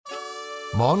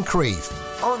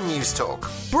Moncrief on News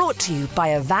Talk. Brought to you by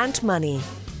Avant Money.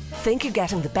 Think you're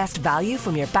getting the best value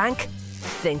from your bank?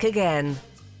 Think again.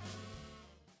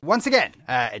 Once again,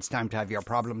 it's time to have your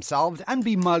problem solved and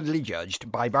be mildly judged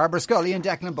by Barbara Scully and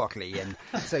Declan Buckley. And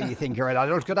so you think you're an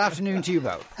adult. Good afternoon to you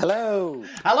both. Hello.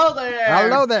 Hello there.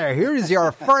 Hello there. Here is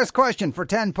your first question for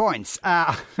 10 points.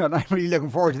 And I'm really looking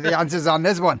forward to the answers on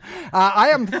this one.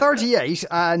 I am 38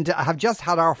 and have just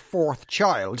had our fourth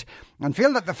child, and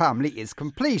feel that the family is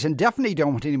complete and definitely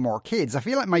don't want any more kids. I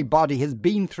feel like my body has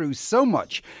been through so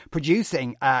much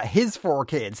producing his 4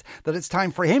 kids that it's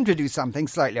time for him to do something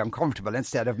slightly uncomfortable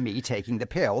instead of me taking the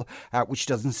pill, which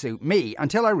doesn't suit me,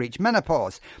 until I reach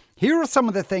menopause. Here are some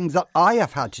of the things that I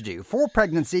have had to do. 4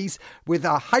 pregnancies with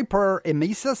a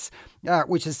hyperemesis,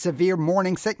 which is severe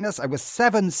morning sickness. I was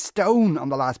 7 stone on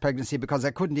the last pregnancy because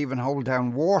I couldn't even hold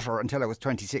down water until I was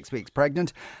 26 weeks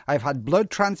pregnant. I've had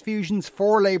blood transfusions,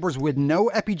 4 labours with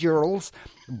no epidurals,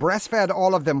 breastfed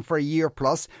all of them for a year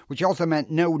plus, which also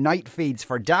meant no night feeds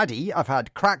for daddy. I've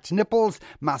had cracked nipples,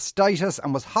 mastitis,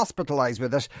 and was hospitalised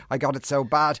with it. I got it so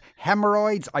bad.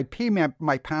 Hemorrhoids. I pee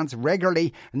my pants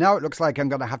regularly. Now it looks like I'm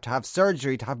going to have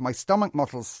surgery to have my stomach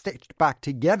muscles stitched back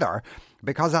together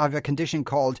because I have a condition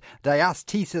called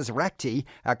diastasis recti,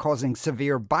 causing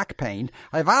severe back pain.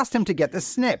 I've asked him to get the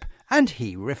snip, and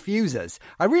he refuses.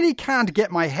 I really can't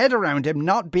get my head around him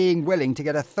not being willing to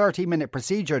get a 30-minute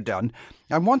procedure done.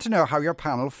 I want to know how your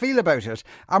panel feel about it.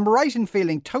 I'm right in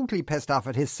feeling totally pissed off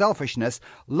at his selfishness.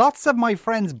 Lots of my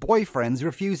friends' boyfriends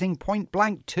refusing point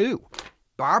blank too.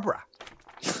 Barbara.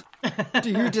 Do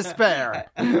you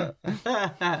despair?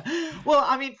 Well,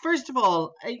 I mean, first of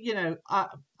all,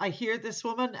 I hear this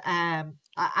woman, and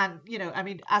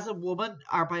as a woman,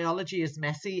 our biology is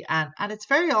messy, and it's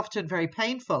very often very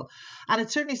painful. And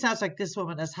it certainly sounds like this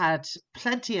woman has had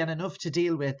plenty and enough to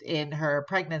deal with in her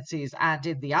pregnancies and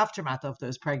in the aftermath of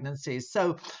those pregnancies.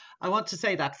 So I want to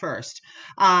say that first.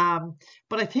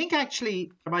 But I think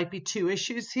actually there might be 2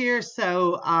 issues here.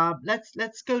 So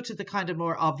let's go to the kind of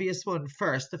more obvious one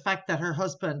first. The fact that her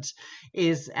husband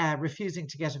is refusing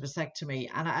to get a vasectomy.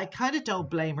 And I kind of don't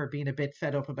blame her being a bit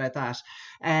fed up about that.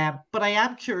 But I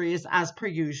am curious, as per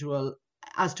usual,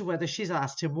 as to whether she's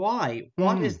asked him why.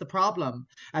 What is the problem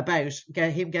about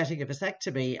him getting a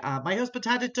vasectomy? My husband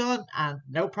had it done and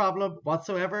no problem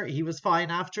whatsoever. He was fine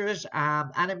after it.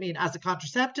 And I mean, as a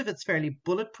contraceptive, it's fairly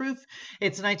bulletproof.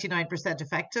 It's 99%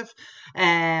 effective.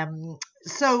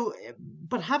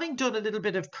 But having done a little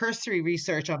bit of cursory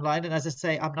research online, and as I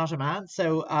say, I'm not a man,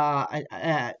 so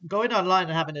going online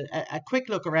and having a quick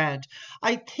look around,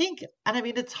 I think, and I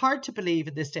mean, it's hard to believe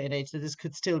in this day and age that this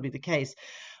could still be the case,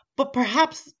 but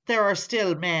perhaps there are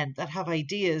still men that have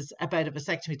ideas about a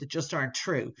vasectomy that just aren't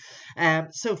true.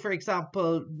 So, for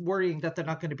example, worrying that they're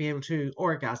not going to be able to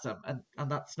orgasm,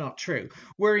 and that's not true.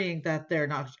 Worrying that they're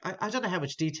not, I don't know how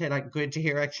much detail I can go into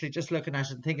here, actually, just looking at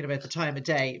it and thinking about the time of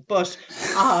day. But,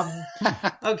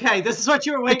 okay, this is what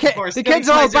you were waiting for. The kids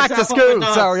are all back to school,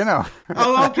 so, you know.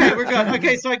 Oh, okay, we're good.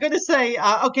 Okay, so I'm going to say,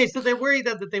 so they're worried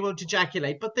that they won't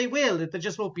ejaculate, but they will. There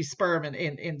just won't be sperm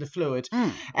in the fluid.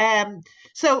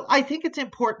 So I think it's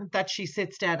important that she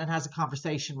sits down and has a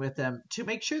conversation with him to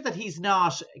make sure that he's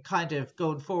not kind of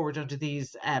going forward under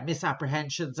these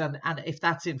misapprehensions, and if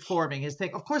that's informing his thing.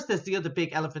 Of course, there's the other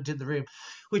big elephant in the room,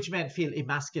 which men feel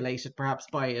emasculated perhaps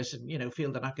by it, and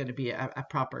feel they're not going to be a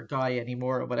proper guy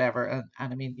anymore or whatever.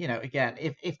 And I mean, again,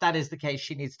 if that is the case,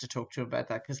 she needs to talk to him about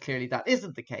that, because clearly that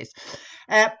isn't the case.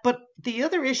 But the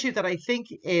other issue that I think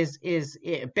is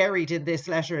buried in this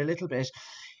letter a little bit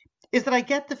is that I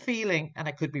get the feeling, and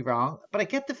I could be wrong, but I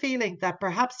get the feeling that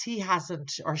perhaps he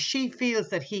hasn't, or she feels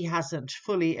that he hasn't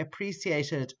fully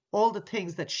appreciated all the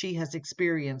things that she has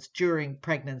experienced during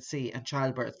pregnancy and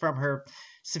childbirth, from her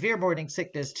severe morning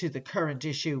sickness to the current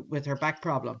issue with her back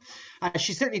problem.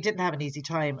 She certainly didn't have an easy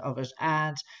time of it.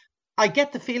 And I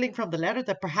get the feeling from the letter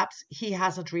that perhaps he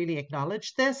hasn't really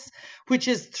acknowledged this, which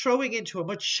is throwing into a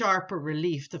much sharper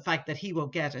relief the fact that he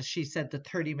won't get, as she said, the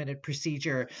 30-minute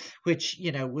procedure, which,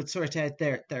 would sort out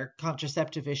their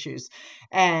contraceptive issues.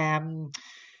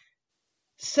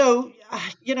 So,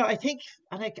 I think,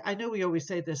 and I know we always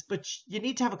say this, but she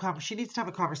needs to have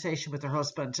a conversation with her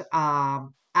husband.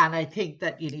 And I think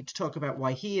that you need to talk about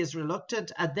why he is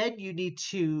reluctant. And then you need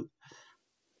to,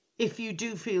 if you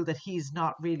do feel that he's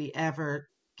not really ever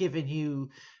given you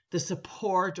the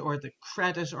support or the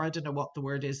credit, or I don't know what the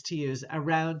word is to use,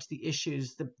 around the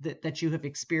issues that you have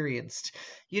experienced,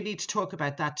 you need to talk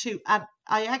about that too. And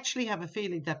I actually have a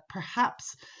feeling that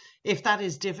perhaps if that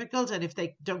is difficult and if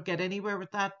they don't get anywhere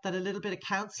with that a little bit of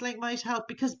counselling might help,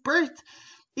 because birth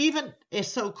even a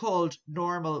so-called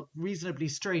normal, reasonably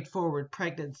straightforward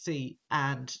pregnancy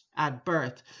and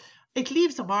birth, it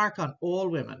leaves a mark on all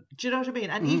women. Do you know what I mean?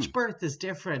 And each birth is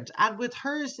different. And with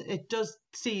hers, it does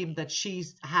seem that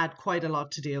she's had quite a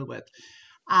lot to deal with.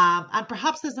 And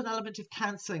perhaps there's an element of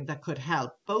counselling that could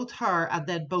help both her and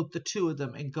then both the two of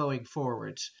them in going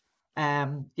forward.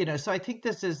 So I think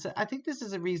this is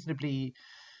a reasonably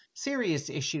serious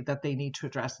issue that they need to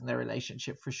address in their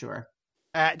relationship for sure.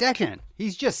 Declan,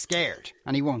 he's just scared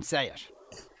and he won't say it.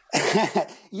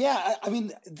 Yeah, I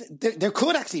mean, there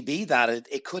could actually be that.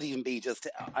 It could even be just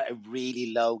a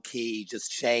really low key,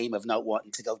 just shame of not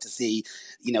wanting to go to see,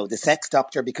 the sex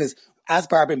doctor. Because as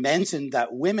Barbara mentioned,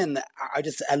 that women are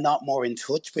just a lot more in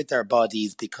touch with their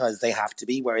bodies because they have to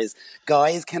be, whereas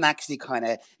guys can actually kind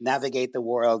of navigate the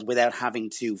world without having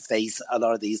to face a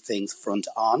lot of these things front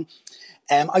on.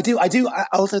 I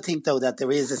also think though that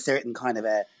there is a certain kind of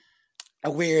a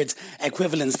weird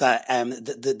equivalence that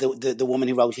the woman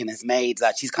who wrote in has made,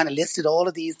 that she's kind of listed all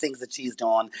of these things that she's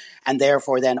done, and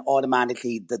therefore then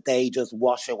automatically that they just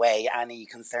wash away any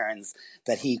concerns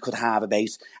that he could have about,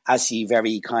 as she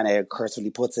very kind of cursorily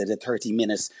puts it, a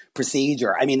 30-minute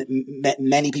procedure. I mean,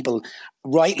 many people,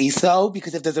 rightly so,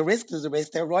 because if there's a risk, there's a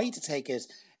risk. They're right to take it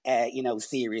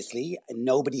seriously.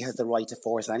 Nobody has the right to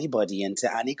force anybody into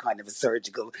any kind of a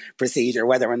surgical procedure,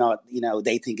 whether or not,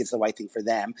 they think it's the right thing for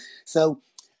them. So,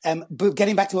 but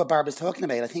getting back to what Barbara's talking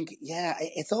about, I think,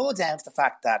 it's all down to the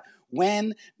fact that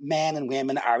when men and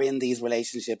women are in these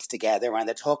relationships together and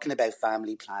they're talking about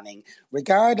family planning,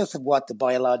 regardless of what the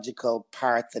biological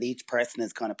part that each person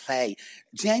is going to play,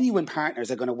 genuine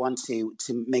partners are going to want to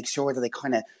make sure that they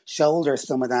kind of shoulder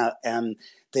some of that,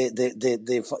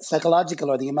 the psychological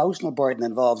or the emotional burden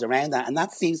involved around that. And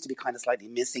that seems to be kind of slightly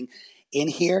missing in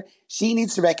here. She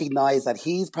needs to recognise that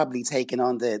he's probably taken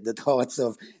on the thoughts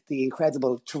of the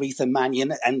incredible Theresa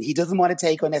Mannion, and he doesn't want to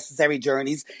take unnecessary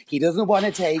journeys. He doesn't want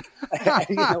to take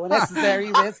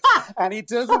unnecessary risks, and he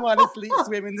doesn't want to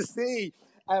swim in the sea.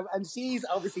 And she's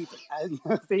obviously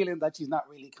feeling that she's not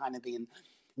really kind of being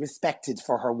respected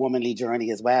for her womanly journey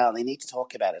as well. They need to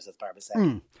talk about it, as Barbara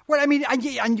said. Well, I mean,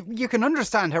 and you can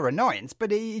understand her annoyance,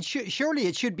 but surely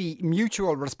it should be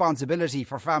mutual responsibility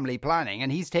for family planning,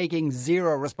 and he's taking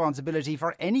zero responsibility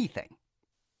for anything.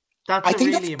 I think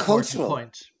really that's important cultural.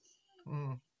 Point.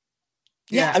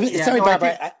 Yeah, I mean, sorry,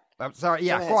 Barbara.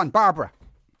 Go on, Barbara.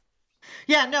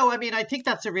 Yeah, no, I mean, I think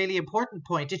that's a really important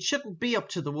point. It shouldn't be up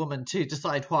to the woman to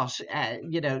decide what,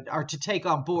 or to take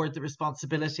on board the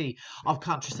responsibility of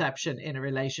contraception in a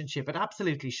relationship. It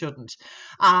absolutely shouldn't.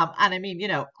 And I mean,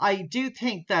 I do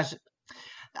think that,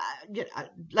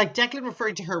 like Declan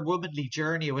referring to her womanly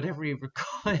journey or whatever he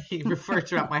referred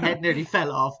to it, my head nearly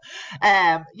fell off.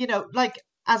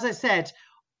 As I said,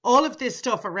 all of this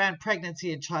stuff around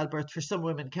pregnancy and childbirth for some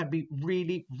women can be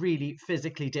really, really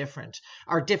physically different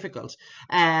or difficult.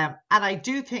 And I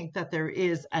do think that there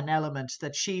is an element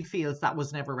that she feels that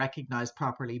was never recognized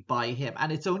properly by him.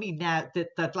 And it's only now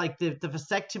that like the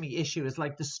vasectomy issue is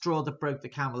like the straw that broke the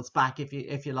camel's back, if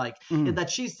you like, in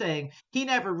that she's saying he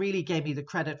never really gave me the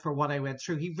credit for what I went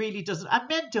through. He really doesn't. And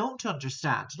men don't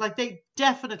understand. Like, they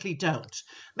definitely don't.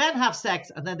 Men have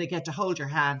sex and then they get to hold your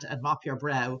hand and mop your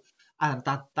brow. And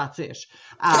that's it.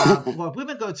 What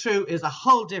women go through is a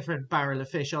whole different barrel of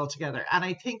fish altogether. And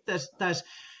I think that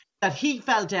he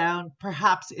fell down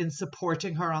perhaps in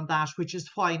supporting her on that, which is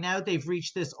why now they've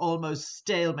reached this almost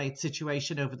stalemate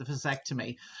situation over the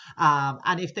vasectomy.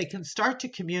 And if they can start to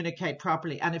communicate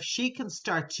properly, and if she can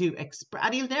start to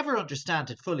and he'll never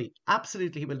understand it fully.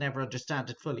 Absolutely, he will never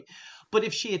understand it fully. But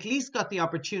if she at least got the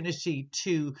opportunity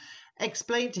to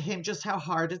explain to him just how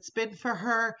hard it's been for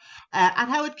her, and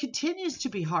how it continues to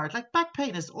be hard. Like, back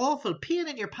pain is awful. Peeing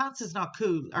in your pants is not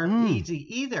cool or easy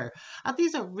either. And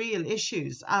these are real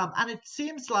issues. And it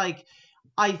seems like,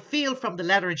 I feel from the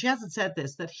letter, and she hasn't said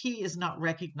this, that he is not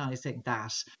recognizing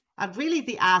that. And really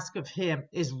the ask of him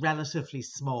is relatively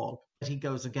small, that he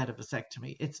goes and get a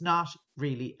vasectomy. It's not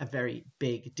really a very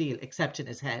big deal, except in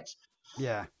his head.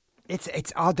 Yeah.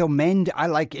 It's odd though, men, I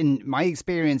like, in my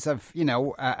experience of,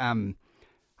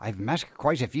 I've met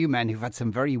quite a few men who've had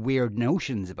some very weird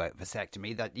notions about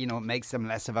vasectomy that, it makes them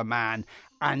less of a man.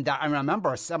 And I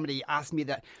remember somebody asked me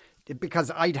that,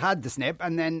 because I'd had the snip,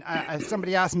 and then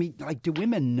somebody asked me, like, do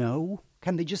women know?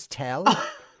 Can they just tell?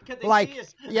 Can they see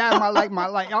it? Yeah,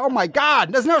 oh my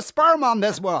God, there's no sperm on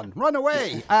this one. Run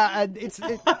away. And it's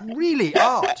really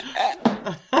odd.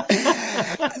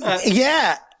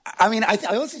 Yeah. I mean, I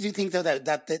also do think, though,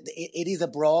 that it is a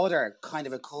broader kind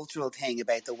of a cultural thing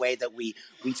about the way that we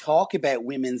talk about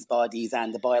women's bodies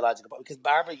and the biological body. Because,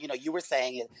 Barbara, you were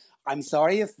saying it. I'm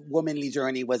sorry if womanly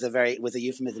journey was a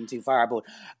euphemism too far, but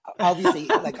obviously,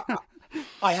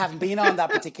 I haven't been on that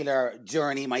particular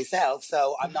journey myself,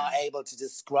 so I'm not able to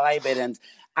describe it. And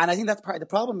I think that's part of the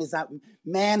problem, is that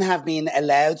men have been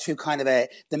allowed through kind of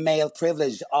the male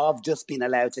privilege of just being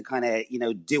allowed to kind of,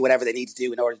 do whatever they need to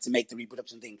do in order to make the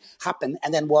reproduction thing happen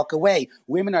and then walk away.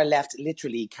 Women are left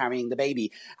literally carrying the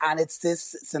baby. And it's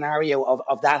this scenario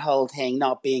of that whole thing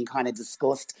not being kind of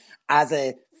discussed as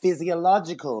a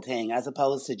physiological thing, as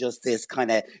opposed to just this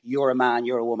kind of, you're a man,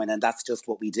 you're a woman, and that's just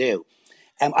what we do.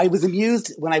 I was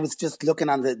amused when I was just looking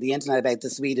on the internet about the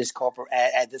Swedish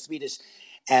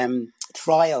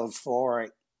trial for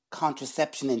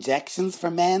contraception injections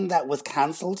for men that was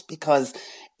cancelled, because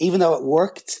even though it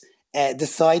worked, the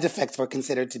side effects were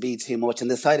considered to be too much,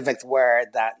 and the side effects were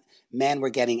that men were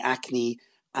getting acne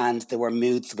and there were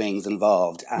mood swings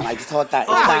involved. And I just thought that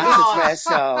if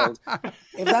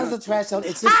that's the threshold,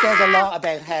 it just says a lot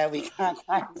about how we can't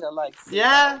kind of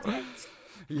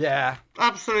Yeah,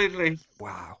 absolutely.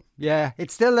 Wow. Yeah,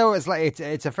 it's still, though,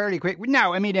 it's a fairly quick.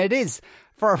 No, I mean, it is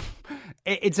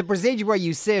it's a procedure where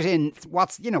you sit in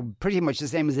what's, pretty much the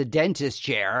same as a dentist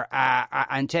chair,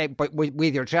 and but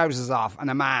with your trousers off,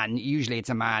 and usually it's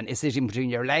a man, is sitting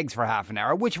between your legs for half an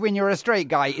hour, which when you're a straight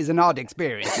guy is an odd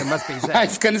experience, it must be said. I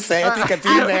was going to say, I think I've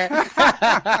been there.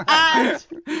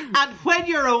 and when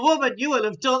you're a woman, you will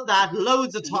have done that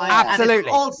loads of times. Absolutely. And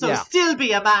also still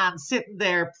be a man sitting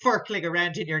there furkling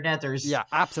around in your nethers. Yeah,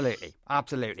 absolutely.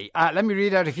 Absolutely. Let me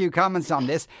read out a few comments on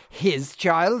this. His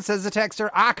child, says the texter.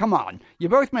 Come on. You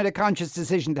both made a conscious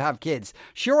decision to have kids.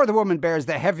 Sure, the woman bears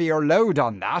the heavier load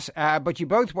on that, but you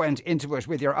both went into it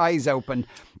with your eyes open.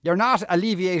 You're not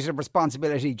alleviated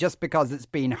responsibility just because it's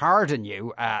been hard on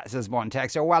you, says one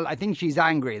texter. Well, I think she's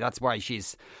angry. That's why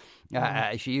she's...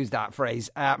 she used that phrase.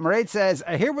 Mairead says,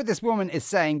 I hear what this woman is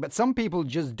saying, but some people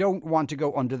just don't want to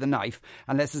go under the knife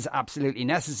unless it's absolutely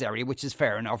necessary, which is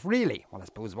fair enough, really. Well, I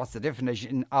suppose, what's the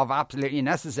definition of absolutely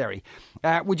necessary?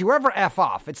 Would you ever F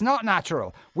off? It's not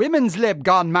natural. Women's lib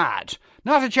gone mad.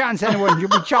 Not a chance anyone will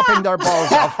be chopping their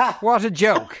balls off. What a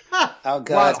joke. Oh, God.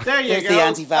 Well, there you go. The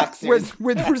anti-vaxxers.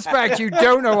 With respect, you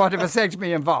don't know what a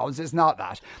vasectomy involves. It's not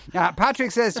that. Patrick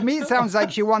says, to me, it sounds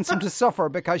like she wants him to suffer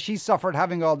because she suffered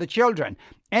having all the children.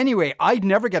 Anyway, I'd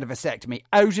never get a vasectomy.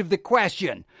 Out of the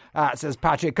question, says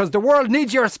Patrick, because the world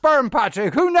needs your sperm,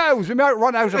 Patrick. Who knows? We might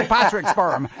run out of Patrick's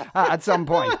sperm at some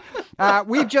point.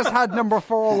 We've just had number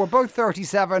 4. We're both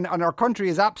 37 and our country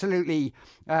is absolutely...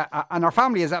 and our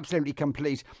family is absolutely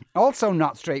complete. Also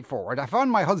not straightforward. I found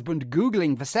my husband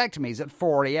Googling vasectomies at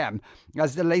 4 a.m.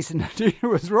 as the Lacey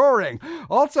was roaring.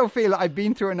 Also feel I've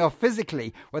been through enough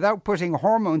physically without putting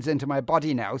hormones into my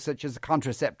body now, such as a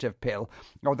contraceptive pill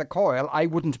or the coil. I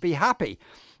wouldn't be happy.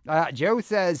 Joe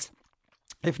says...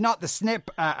 If not the snip,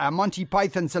 a Monty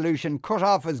Python solution, cut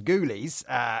off as ghoulies.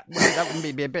 That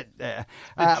wouldn't be a bit...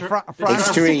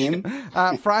 extreme.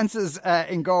 Francis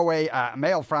in Galway,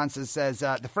 male Francis, says,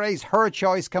 the phrase her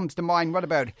choice comes to mind. What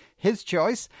about his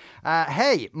choice?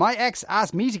 Hey, my ex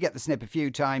asked me to get the snip a few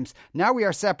times. Now we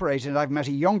are separated and I've met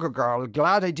a younger girl.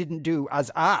 Glad I didn't do as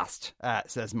asked,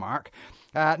 says Mark.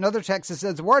 Another texter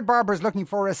says, the word Barbara's looking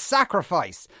for is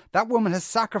sacrifice. That woman has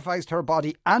sacrificed her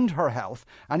body and her health,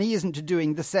 and he isn't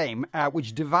doing the same,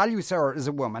 which devalues her as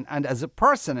a woman and as a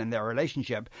person in their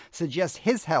relationship, suggests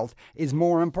his health is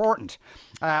more important.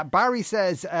 Barry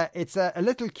says, it's a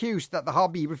little cute that the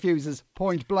hobby refuses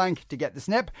point blank to get the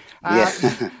snip.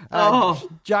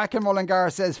 Jack in Mullingar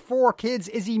says, 4 kids,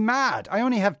 is he mad? I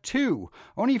only have 2.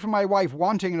 Only for my wife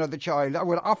wanting another child. I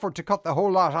would offer to cut the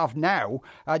whole lot off now,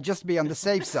 just to be on the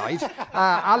safe side.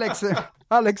 Alex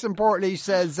in Portlaoise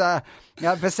says,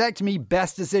 vasectomy,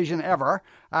 best decision ever.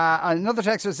 Another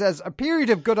texter says, a period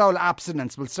of good old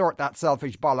abstinence will sort that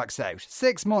selfish bollocks out.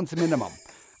 6 months minimum.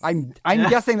 I'm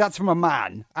guessing that's from a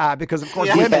man, because of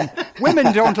course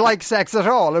women don't like sex at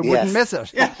all and wouldn't miss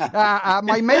it.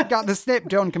 My mate got the snip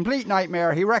done, complete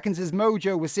nightmare. He reckons his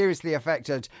mojo was seriously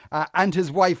affected, and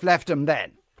his wife left him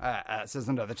then. Says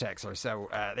another texter. So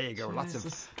there you go. Lots of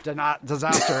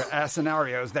disaster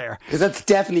scenarios there. Because that's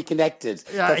definitely connected.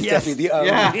 That's definitely the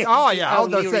only. Oh yeah, all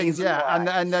those things. Yeah,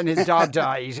 and then his dad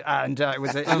died, and it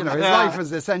was his life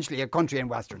was essentially a country and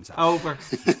western side. Over.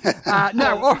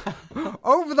 Now,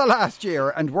 over the last year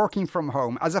and working from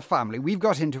home as a family, we've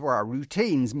got into our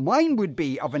routines. Mine would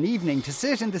be of an evening to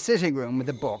sit in the sitting room with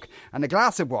a book and a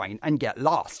glass of wine and get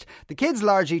lost. The kids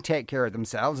largely take care of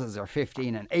themselves as they're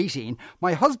 15 and 18.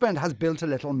 My husband husband has built a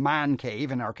little man cave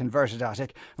in our converted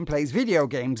attic and plays video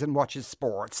games and watches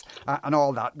sports and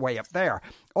all that way up there.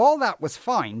 All that was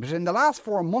fine, but in the last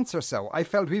 4 months or so, I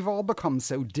felt we've all become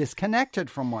so disconnected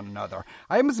from one another.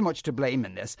 I am as much to blame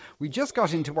in this. We just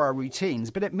got into our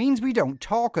routines, but it means we don't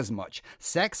talk as much.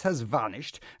 Sex has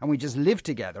vanished, and we just live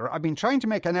together. I've been trying to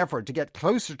make an effort to get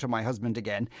closer to my husband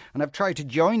again, and I've tried to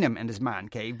join him in his man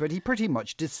cave, but he pretty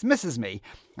much dismisses me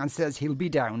and says he'll be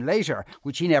down later,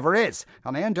 which he never is,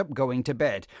 and I end up going to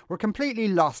bed. We're completely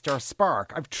lost our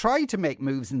spark. I've tried to make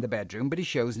moves in the bedroom, but he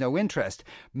shows no interest.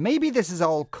 Maybe this is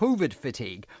all COVID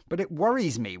fatigue, but it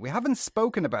worries me. We haven't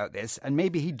spoken about this, and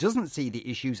maybe he doesn't see the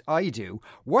issues I do.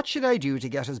 What should I do to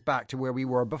get us back to where we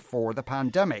were before the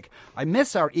pandemic? I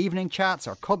miss our evening chats,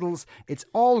 our cuddles. It's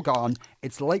all gone.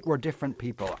 It's like we're different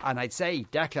people. And I'd say,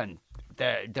 Declan,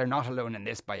 they're not alone in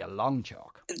this by a long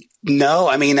chalk. No,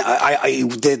 I mean,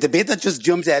 the bit that just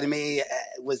jumped out of me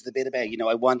was the bit about,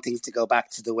 I want things to go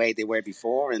back to the way they were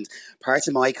before. And part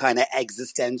of my kind of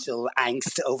existential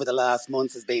angst over the last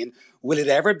months has been, will it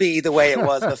ever be the way it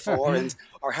was before?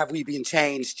 Or have we been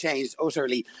changed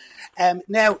utterly?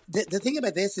 Now, the thing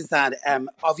about this is that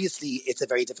obviously it's a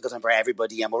very difficult time for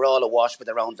everybody, and we're all awash with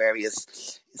our own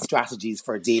various strategies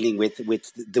for dealing with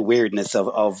the weirdness of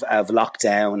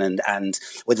lockdown, and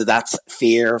whether that's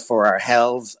fear for our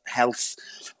health,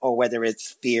 or whether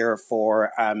it's fear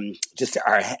for just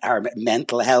our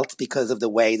mental health because of the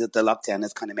way that the lockdown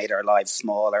has kind of made our lives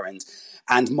smaller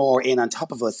and more in on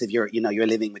top of us if you're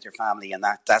living with your family, and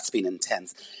that's been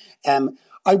intense.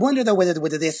 I wonder though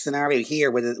whether this scenario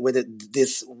here, whether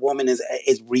this woman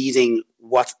is reading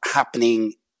what's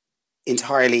happening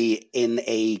entirely in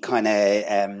a kind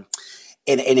of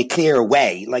in a clear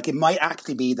way. Like, it might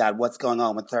actually be that what's going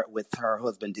on with her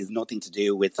husband is nothing to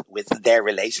do with their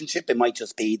relationship. It might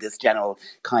just be this general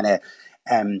kind of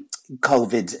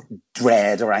COVID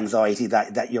dread or anxiety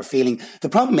that you're feeling. The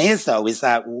problem is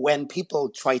that when people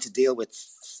try to deal with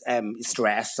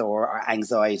stress or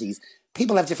anxieties,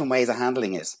 people have different ways of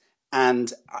handling it.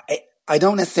 And I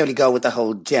don't necessarily go with the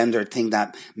whole gender thing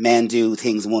that men do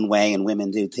things one way and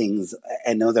women do things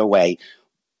another way.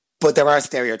 But there are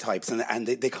stereotypes, and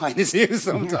they kind of do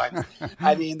sometimes.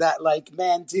 I mean, that like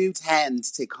men do tend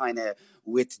to kind of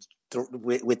withdraw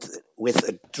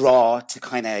to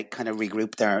kind of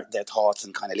regroup their thoughts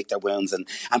and kind of lick their wounds and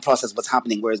process what's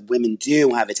happening, whereas women do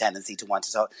have a tendency to want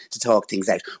to talk things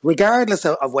out, regardless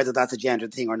of whether that's a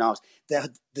gendered thing or not.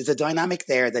 There's a dynamic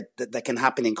there that can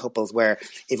happen in couples where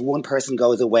if one person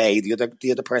goes away, the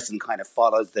other person kind of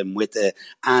follows them with the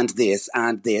and this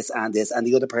and this and this, and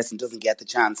the other person doesn't get the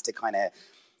chance to kind of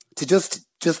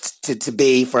to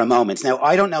be for a moment. Now,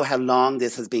 I don't know how long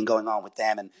this has been going on with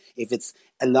them, and if it's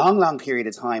a long period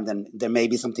of time, then there may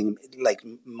be something like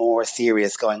more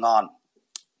serious going on.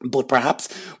 But perhaps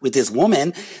with this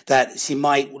woman, that she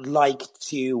might like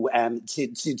to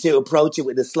approach it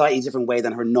with a slightly different way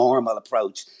than her normal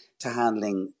approach to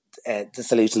handling the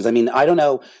solutions. I mean, I don't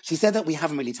know. She said that we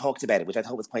haven't really talked about it, which I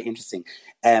thought was quite interesting.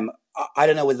 I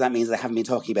don't know whether that means they haven't been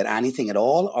talking about anything at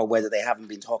all, or whether they haven't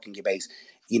been talking about,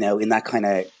 in that kind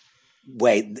of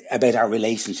way about our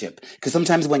relationship. Because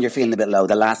sometimes when you're feeling a bit low,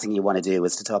 the last thing you want to do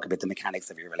is to talk about the mechanics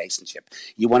of your relationship.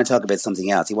 You want to talk about something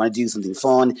else. You want to do something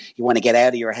fun. You want to get out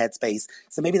of your headspace.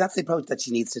 So maybe that's the approach that she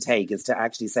needs to take, is to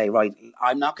actually say, right,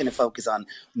 I'm not going to focus on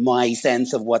my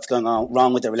sense of what's going on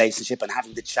wrong with the relationship and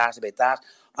having to chat about that.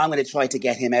 I'm going to try to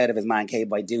get him out of his man cave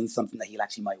by doing something that he'll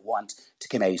actually might want to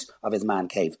come out of his man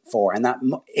cave for. And that,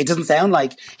 it doesn't sound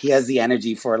like he has the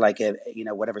energy for like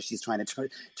whatever she's trying to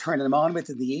turn him on with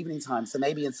in the evening time. So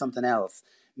maybe it's something else.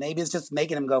 Maybe it's just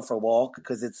making him go for a walk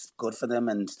because it's good for them.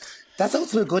 And that's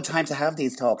also a good time to have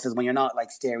these talks, is when you're not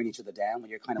like staring each other down, when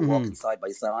you're kind of walking side by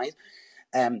side.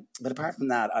 But apart from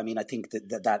that, I mean, I think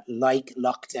that like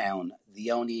lockdown,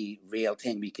 the only real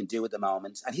thing we can do at the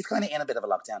moment, and he's kind of in a bit of a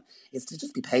lockdown, is to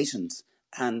just be patient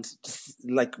and just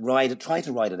like try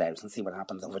to ride it out and see what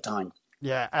happens over time.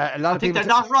 Yeah, a lot of people. They're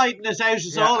not riding it out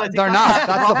at all. I think they're not.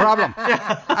 That's the problem.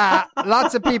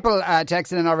 Lots of people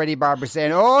texting in already, Barbara,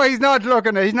 saying, "Oh, he's not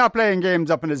playing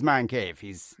games up in his man cave.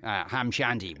 He's ham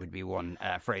shanty," would be one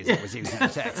phrase that was used in the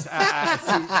text.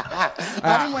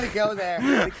 I didn't want to go there.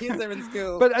 The kids are in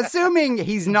school. But assuming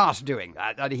he's not doing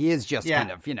that he is just kind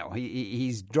of,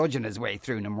 he's drudging his way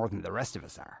through no more than the rest of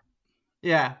us are.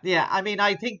 Yeah. I mean,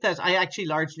 I think that I actually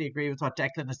largely agree with what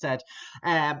Declan has said.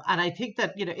 And I think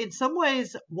that, in some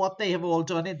ways, what they have all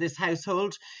done in this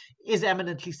household is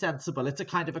eminently sensible. It's a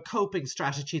kind of a coping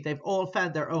strategy. They've all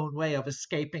found their own way of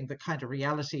escaping the kind of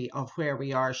reality of where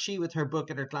we are. She with her book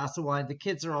and her glass of wine, the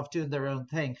kids are off doing their own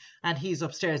thing, and he's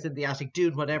upstairs in the attic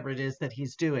doing whatever it is that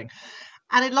he's doing.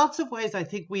 And in lots of ways, I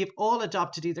think we've all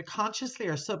adopted, either consciously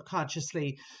or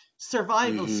subconsciously,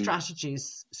 survival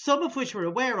strategies, some of which we're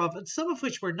aware of and some of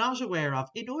which we're not aware of,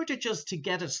 in order just to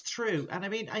get us through. And I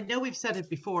mean, I know we've said it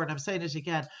before and I'm saying it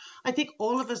again. I think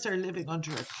all of us are living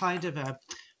under a kind of a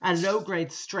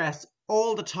low-grade stress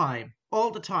all the time,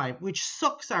 which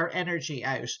sucks our energy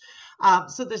out.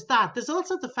 So there's that. There's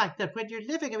also the fact that when you're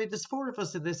living, I mean, there's 4 of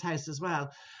us in this house as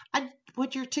well. And when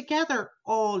you're together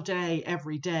all day,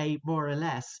 every day, more or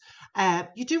less,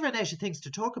 you do run out of things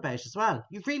to talk about as well.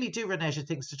 You really do run out of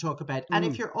things to talk about. And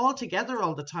if you're all together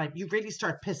all the time, you really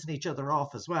start pissing each other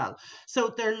off as well.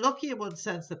 So they're lucky in one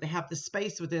sense that they have the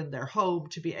space within their home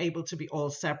to be able to be all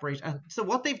separate. And so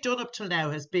what they've done up till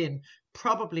now has been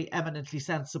probably eminently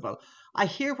sensible. I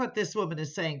hear what this woman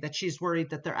is saying, that she's worried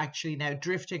that they're actually now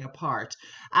drifting apart.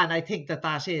 And I think that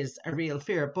that is a real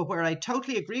fear. But where I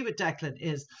totally agree with Declan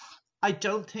is, I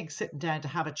don't think sitting down to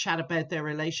have a chat about their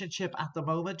relationship at the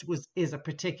moment is a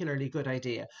particularly good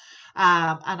idea.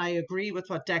 And I agree with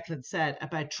what Declan said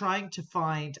about trying to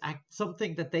find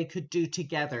something that they could do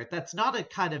together. That's not a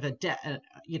kind of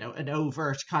an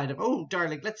overt kind of, oh,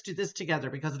 darling, let's do this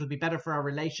together because it'll be better for our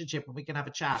relationship and we can have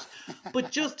a chat. But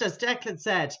just as Declan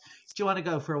said, do you want to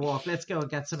go for a walk? Let's go and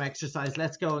get some exercise.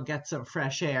 Let's go and get some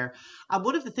fresh air. And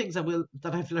one of the things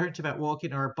that I've learned about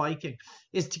walking or biking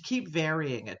is to keep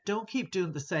varying it. Don't keep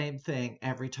doing the same thing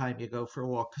every time you go for a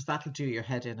walk, because that'll do your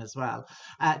head in as well.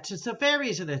 So vary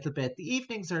it a little bit. The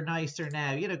evenings are nicer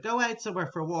now. Go out somewhere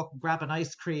for a walk and grab an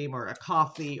ice cream or a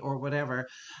coffee or whatever.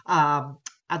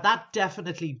 And that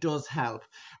definitely does help.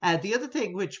 The other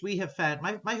thing which we have found,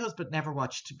 my husband never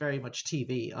watched very much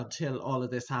TV until all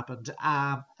of this happened.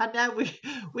 And now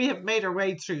we have made our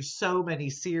way through so many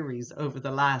series over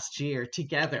the last year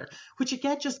together, which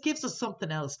again just gives us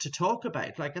something else to talk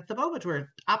about. Like at the moment, we're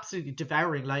absolutely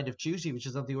devouring Line of Duty, which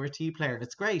is on the RT player, and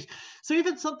it's great. So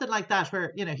even something like that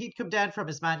where, he'd come down from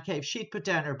his man cave, she'd put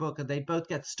down her book, and they'd both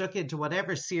get stuck into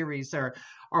whatever series or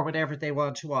whatever they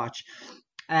want to watch.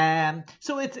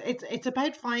 So it's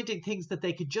about finding things that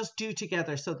they could just do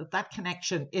together so that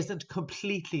connection isn't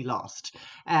completely lost.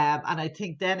 And I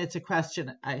think then it's a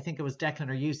question, I think it was Declan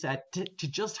or you said, to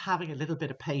just having a little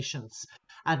bit of patience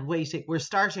and waiting. We're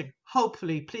starting,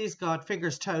 hopefully, please God,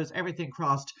 fingers, toes, everything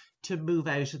crossed, to move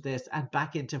out of this and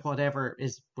back into whatever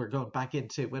is we're going back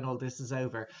into when all this is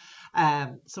over.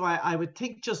 So I would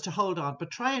think just to hold on,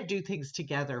 but try and do things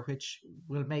together, which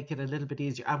will make it a little bit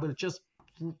easier and will just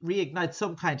reignite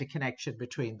some kind of connection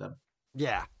between them.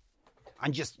 Yeah.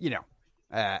 And just,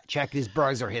 check his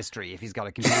browser history if he's got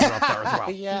a computer up there as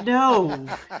well. Yeah. No,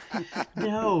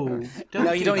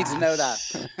 you don't need to know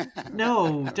that.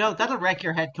 No, don't. That'll wreck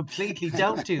your head completely.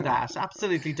 Don't do that.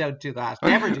 Absolutely don't do that.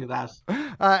 Never do that.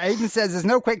 Aidan says there's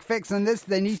no quick fix on this.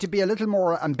 They need to be a little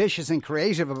more ambitious and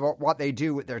creative about what they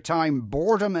do with their time.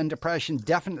 Boredom and depression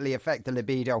definitely affect the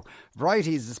libido.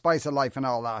 Variety is the spice of life and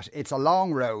all that. It's a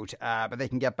long road, but they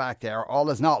can get back there. All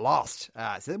is not lost.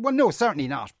 Well, no, certainly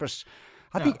not. But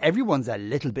I think everyone's a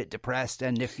little bit depressed,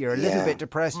 and if you're a little bit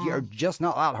depressed, you're just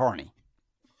not that horny.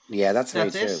 Yeah, that's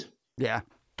very true. Yeah,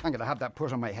 I'm going to have that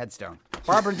put on my headstone.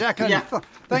 Barbara and Declan,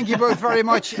 thank you both very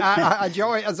much. A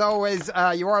joy as always.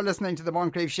 You are listening to the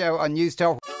Moncrief Show on News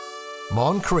Talk.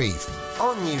 Moncrief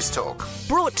on News Talk.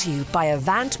 Brought to you by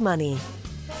Avant Money.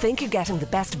 Think you're getting the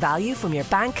best value from your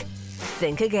bank?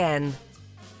 Think again.